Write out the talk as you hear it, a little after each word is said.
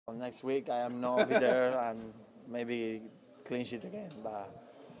Next week I am not be there and maybe clean sheet again. But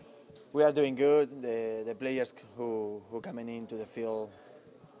we are doing good. The players who coming into the field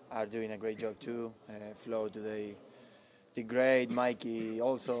are doing a great job too. Flo today did great. Mikey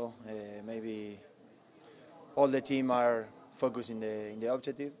also. Maybe all the team are focused in the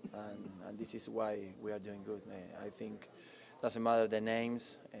objective, and this is why we are doing good. I think doesn't matter the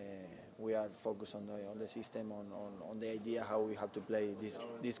names. We are focused on the system, on the idea how we have to play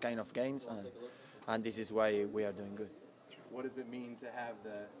this kind of games, and this is why we are doing good. What does it mean to have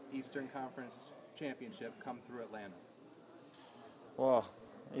the Eastern Conference Championship come through Atlanta? Well,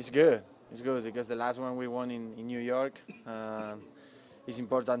 it's good. It's good because the last one we won in New York. It's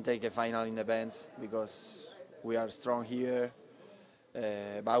important to take a final in the Benz because we are strong here.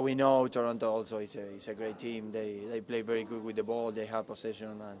 But we know Toronto also is a great team. They play very good with the ball. They have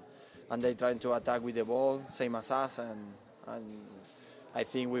possession and they try to attack with the ball, same as us. And I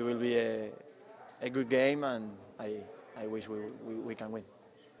think we will be a good game, and I wish we can win.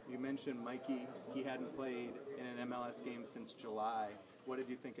 You mentioned Mikey. He hadn't played in an MLS game since July. What did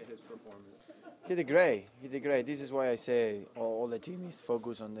you think of his performance? He did great. He did great. This is why I say all the team is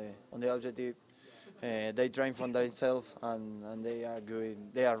focused on the objective. They train for themselves and they are good.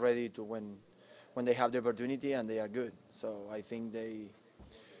 They are ready to when they have the opportunity, and they are good. So I think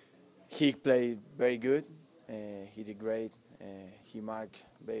he played very good. He did great. He marked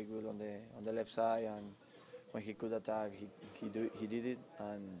very good on the left side, and when he could attack, he did it,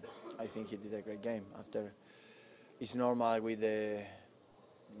 and I think he did a great game. After it's normal with the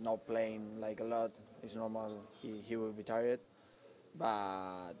not playing like a lot. It's normal. He will be tired,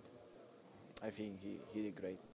 but I think he did great.